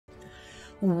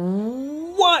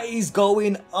What is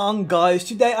going on, guys?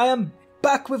 Today I am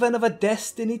back with another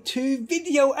Destiny 2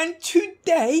 video, and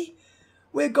today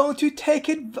we're going to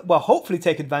hopefully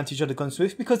take advantage of the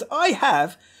Gunsmith, because I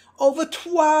have over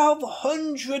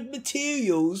 1,200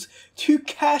 materials to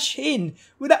cash in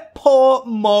with that poor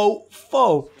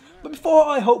mofo. But before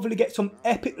I hopefully get some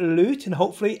epic loot and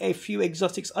hopefully a few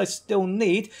exotics I still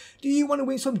need, do you want to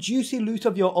win some juicy loot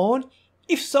of your own?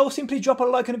 If so, simply drop a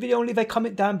like on the video and leave a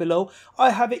comment down below.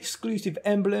 I have exclusive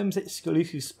emblems,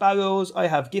 exclusive sparrows, I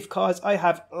have gift cards, I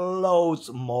have loads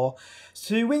more.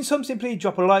 So to win some, simply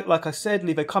drop a like I said,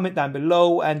 leave a comment down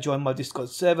below and join my Discord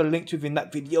server linked within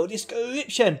that video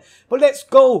description. But let's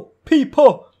go,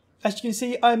 people! As you can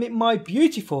see, I'm in my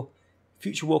beautiful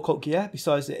future walkout gear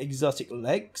besides the exotic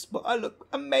legs, but I look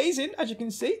amazing, as you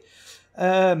can see.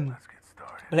 Let's get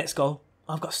started. But let's go.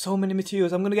 I've got so many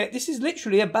materials I'm going to get. This is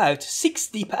literally about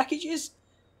 60 packages.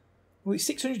 Well, it's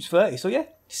 630, so yeah,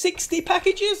 60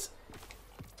 packages.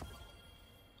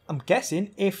 I'm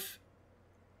guessing if...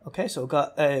 Okay, so I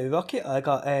got a rocket, I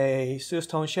got a Source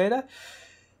Tone shader,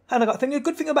 and I got the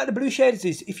good thing about the blue shaders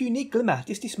is if you need glimmer,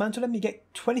 just dismantle them, you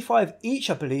get 25 each,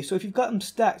 I believe. So if you've got them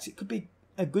stacked, it could be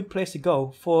a good place to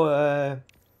go for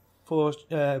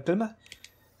glimmer.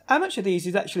 How much of these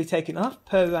is actually taken off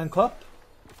per rank up?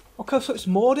 Okay, so it's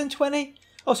more than 20.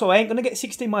 Oh, so I ain't going to get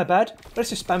 60, my bad.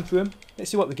 Let's just spam through them. Let's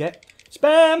see what we get.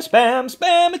 Spam, spam,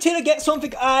 spam until I get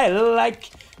something I like.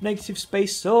 Negative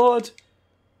space sword.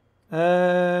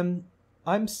 I'm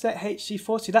set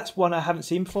HC40. That's one I haven't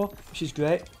seen before, which is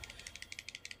great.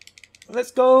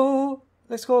 Let's go.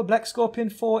 Let's go. Black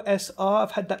Scorpion 4 SR.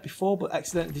 I've had that before, but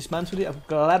accidentally dismantled it. I'm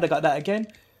glad I got that again.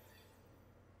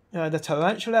 The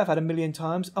Tarantula I've had a million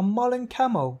times. A Mullen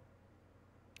Camo.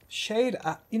 Shade,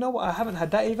 you know what, I haven't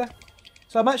had that either.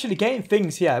 So I'm actually getting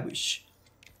things here which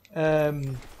I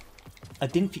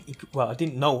didn't think, well, I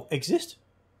didn't know exist.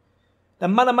 The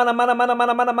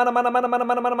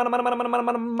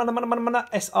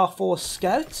SR4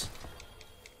 Scout.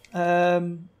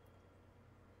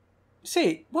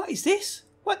 See, what is this?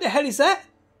 What the hell is that?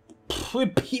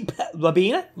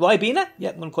 Ribena? Ribena? Yeah,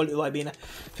 I'm gonna call it Ribena.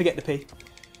 Forget the P.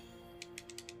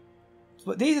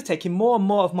 But these are taking more and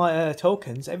more of my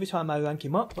tokens every time I rank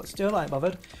him up, but still I ain't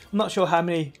bothered. I'm not sure how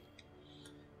many.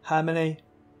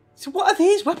 So what are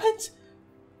these weapons?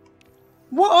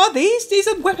 What are these? These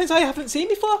are weapons I haven't seen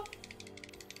before.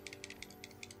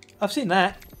 I've seen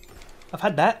that. I've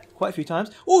had that quite a few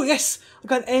times. Oh yes! I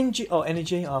got an energy. Oh,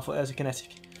 energy. Oh, I thought it was a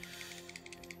kinetic.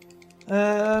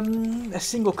 A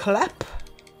single clap.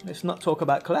 Let's not talk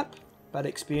about clap. Bad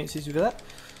experiences with that.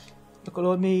 Look at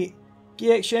all me.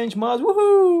 Gear exchange mods,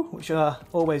 woohoo! Which are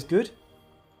always good.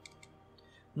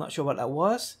 Not sure what that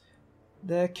was.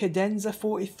 The Cadenza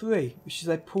 43, which is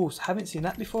a pulse. Haven't seen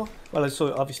that before. Well, I saw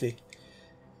it obviously.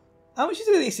 How much of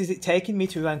this is it taking me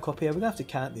to rank up here? We're gonna have to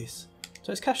count this.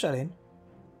 So let's cash that in.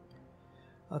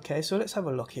 Okay, so let's have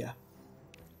a look here.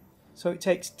 So it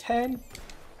takes 10,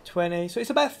 20. So it's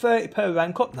about 30 per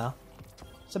rank up now.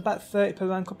 It's about 30 per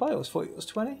rank up. I always thought it was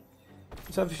 20.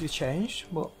 It's obviously changed,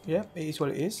 but yeah, it is what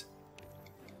it is.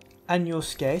 Annual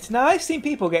skate. Now I've seen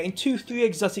people getting 2-3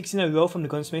 exotics in a row from the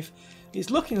Gunsmith. It's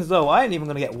looking as though I ain't even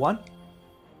going to get one.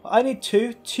 I need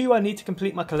two. Two I need to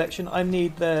complete my collection. I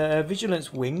need the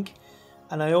Vigilance Wing,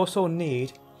 and I also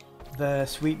need the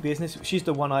Sweet Business, which is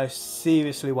the one I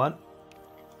seriously want.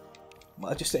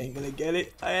 But I just ain't going to get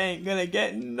it. I ain't going to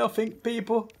get nothing,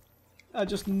 people. I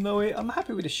just know it. I'm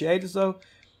happy with the shaders though.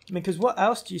 I mean, because what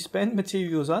else do you spend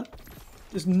materials on?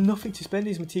 There's nothing to spend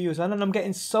these materials on, and I'm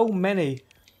getting so many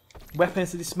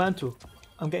weapons to dismantle.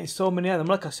 I'm getting so many of them.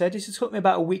 Like I said, this has took me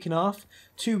about a week and a half,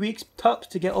 2 weeks tops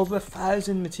to get over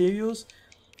 1,000 materials.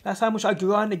 That's how much I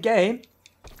grind the game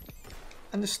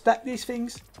and to stack these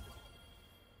things.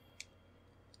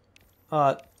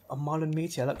 A Marlin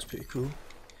Meteor, that looks pretty cool. You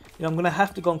know, I'm gonna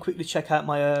have to go and quickly check out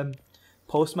my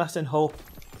postmaster and hope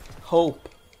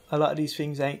a lot of these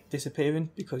things ain't disappearing,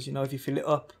 because you know, if you fill it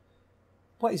up.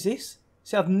 What is this?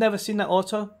 See, I've never seen that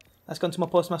auto. That's gone to my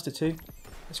postmaster too.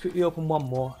 Let's quickly open one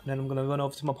more, and then I'm going to run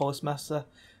over to my postmaster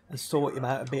and sort him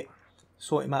out a bit.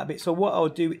 So what I'll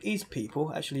do is,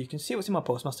 people, actually you can see what's in my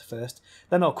postmaster first.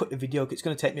 Then I'll cut the video. It's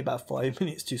going to take me about 5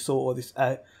 minutes to sort all this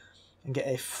out and get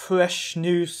a fresh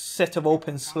new set of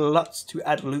open slots to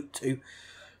add loot to.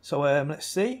 So let's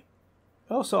see.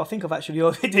 Also, I think I've actually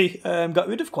already got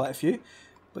rid of quite a few.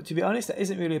 But to be honest, that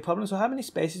isn't really a problem. So how many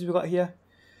spaces we got here?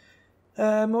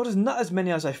 Well, there's not as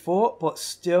many as I thought, but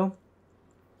still.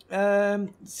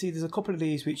 See, there's a couple of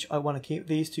these which I want to keep.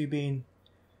 These two being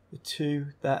the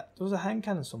two that... There was a hand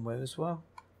cannon somewhere as well.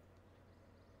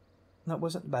 That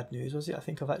wasn't bad news, was it? I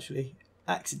think I've actually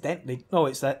accidentally. Oh,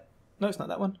 it's that. No, it's not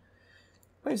that one.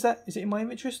 Where is that? Is it in my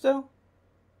inventory still?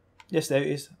 Yes, there it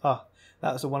is. Ah,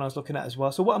 that was the one I was looking at as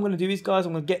well. So what I'm going to do is, guys,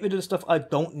 I'm going to get rid of the stuff I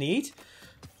don't need.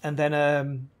 And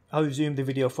then I'll resume the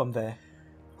video from there.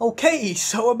 Okay,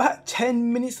 so about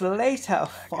 10 minutes later,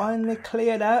 I've finally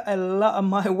cleared out a lot of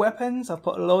my weapons. I've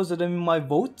put loads of them in my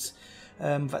vault.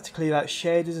 I've had to clear out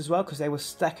shaders as well because they were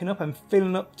stacking up and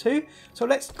filling up too. So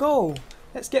let's go.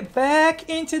 Let's get back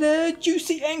into the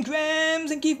juicy engrams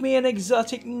and give me an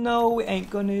exotic. No, it ain't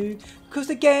gonna, because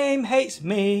the game hates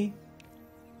me.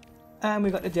 And we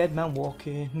got the dead man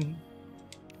walking.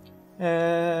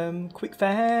 Quick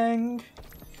Fang,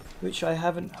 which I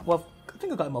haven't. Well, I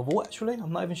think I got in my vault actually.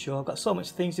 I'm not even sure. I've got so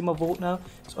much things in my vault now.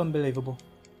 It's unbelievable.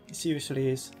 It seriously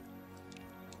is.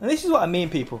 And this is what I mean,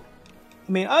 people.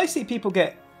 I mean, I see people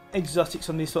get exotics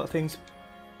on these sort of things.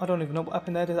 I don't even know what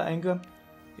happened there. Did that engram?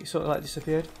 It sort of like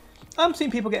disappeared. I'm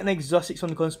seeing people getting exotics on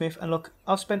the Gunsmith, and look,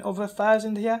 I've spent over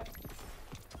 1,000 here.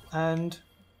 And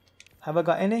have I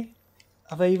got any?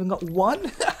 Have I even got one?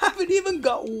 I haven't even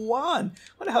got one.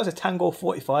 What the hell is a Tango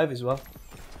 45 as well?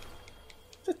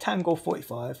 It's a Tango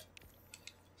 45.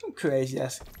 Some crazy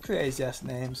ass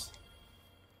names.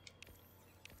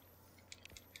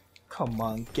 Come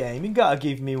on, game. You gotta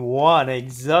give me one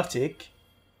exotic.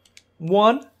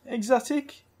 One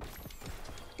exotic?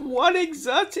 One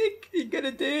exotic? You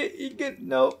gonna do it? You gonna...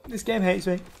 No, this game hates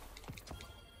me.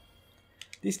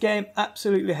 This game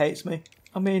absolutely hates me.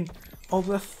 I mean,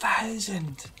 over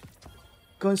 1,000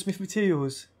 Gunsmith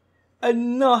materials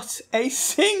and not a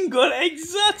single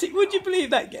exotic. Would you believe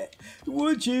that, game?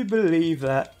 Would you believe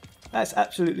that? That's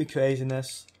absolutely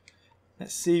craziness. That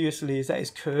seriously is. That is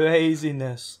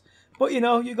craziness. But you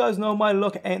know, you guys know my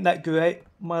luck ain't that great.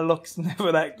 My luck's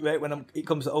never that great when it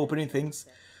comes to opening things.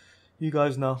 You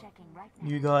guys know.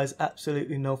 You guys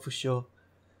absolutely know for sure.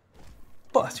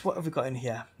 But what have we got in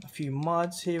here? A few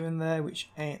mods here and there, which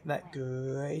ain't that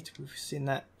great. We've seen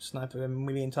that sniper a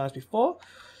million times before.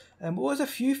 But there's a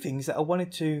few things that I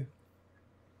wanted to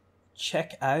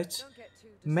check out.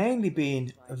 Mainly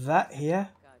being that here.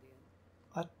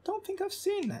 I don't think I've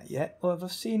seen that yet. Or if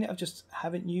I've seen it, I just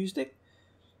haven't used it.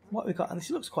 What we got, and this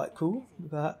looks quite cool.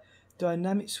 We've got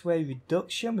dynamic sway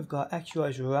reduction. We've got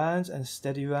actualized rounds and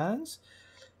steady rounds.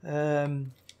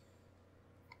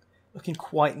 Looking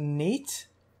quite neat.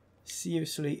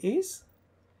 Seriously is.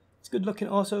 It's good looking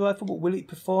also rifle, but will it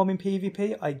perform in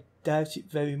PvP? I doubt it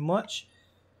very much.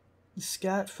 The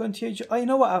Scout Frontier. Oh, you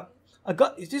know what? I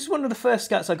got. This is one of the first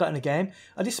Scouts I got in the game.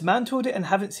 I dismantled it and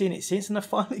haven't seen it since, and I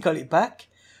finally got it back.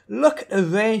 Look at the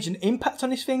range and impact on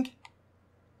this thing.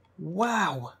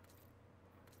 Wow.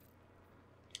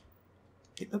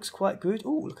 It looks quite good.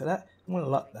 Oh, look at that. I'm going to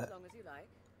lock that.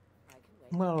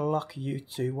 I'm going to lock you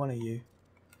two, one of you.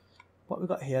 What we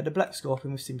got here? The Black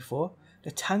Scorpion we've seen before. The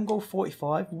Tango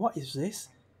 45. What is this?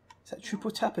 Is that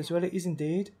triple tap as well? It is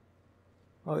indeed.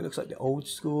 Oh, it looks like the old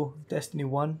school Destiny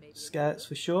 1 Scouts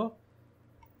for sure.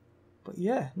 But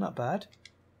yeah, not bad.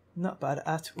 Not bad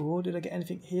at all. Did I get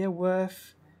anything here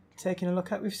worth taking a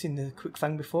look at? We've seen the Quick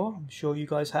Fang before. I'm sure you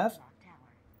guys have.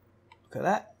 Look at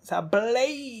that. It's a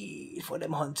blade for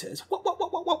them hunters. What?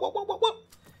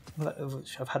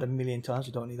 Which I've had a million times.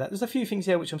 We don't need that. There's a few things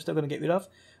here which I'm still going to get rid of.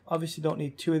 Obviously don't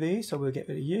need two of these, so we'll get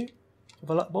rid of you. I've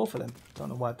locked both of them. Don't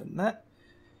know why I've done that.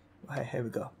 Okay, here we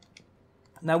go.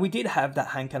 Now we did have that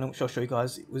hand cannon, which I'll show you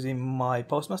guys. It was in my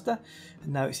Postmaster,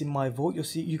 and now it's in my vault. You'll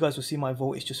see. You guys will see my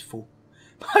vault is just full.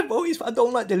 My vault is. I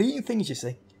don't like deleting things. You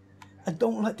see. I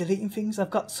don't like deleting things. I've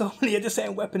got so many of the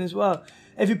same weapon as well.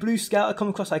 Every blue scout I come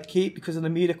across I keep because of the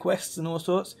meter quests and all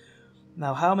sorts.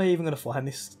 Now how am I even going to find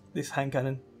this hand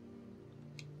cannon?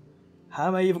 How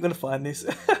am I even going to find this?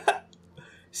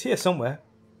 It's here somewhere.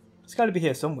 It's got to be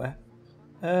here somewhere.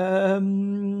 We're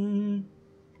going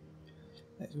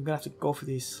to have to go for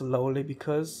these slowly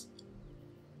because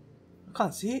I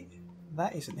can't see it.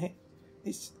 That isn't it.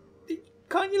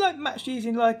 Can't you like match these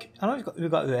in like... I know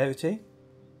we've got rarity.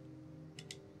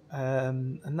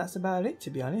 And that's about it, to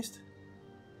be honest.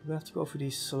 We're going to have to go through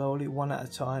these slowly, one at a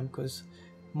time, because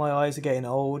my eyes are getting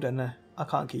old and I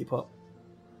can't keep up.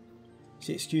 It's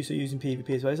the excuse for using PvP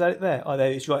as well. Is that it there? Oh,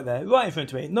 there it's right there. Right in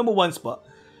front of me. Number one spot.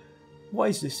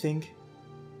 What is this thing?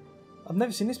 I've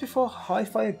never seen this before. High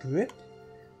fire grip.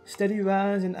 Steady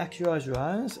rounds and accurate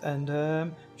rounds.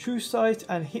 And true sight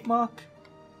and hit mark.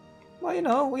 Well, you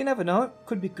know, we never know.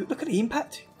 Could be good. Look at the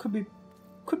impact. Could be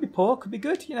poor. Could be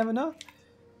good. You never know.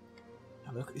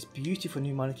 Have a look at this beautiful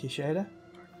new monarchy shader.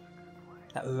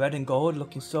 That red and gold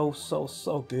looking so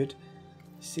good.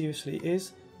 Seriously it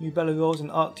is. New Bella Rose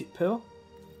and Arctic Pearl.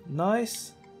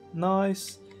 Nice.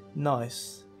 Nice.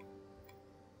 Nice.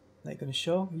 They're going to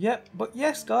show. Yep. But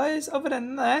yes, guys, other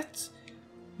than that,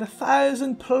 the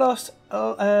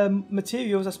 1,000+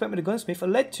 materials I spent with the Gunsmith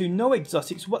led to no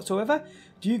exotics whatsoever.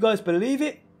 Do you guys believe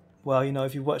it? Well, you know,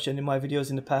 if you've watched any of my videos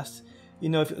in the past, you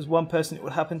know, if it was one person it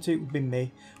would happen to, it would be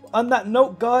me. On that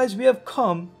note, guys, we have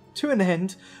come to an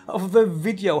end of the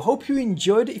video. Hope you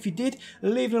enjoyed it. If you did,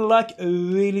 leaving a like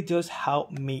really does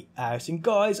help me out. And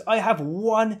guys, I have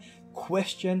one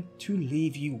question to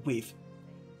leave you with.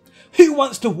 Who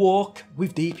wants to walk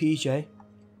with DPJ?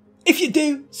 If you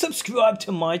do, subscribe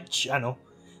to my channel.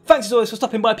 Thanks as always for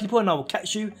stopping by, people, and I will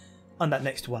catch you on that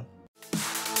next one.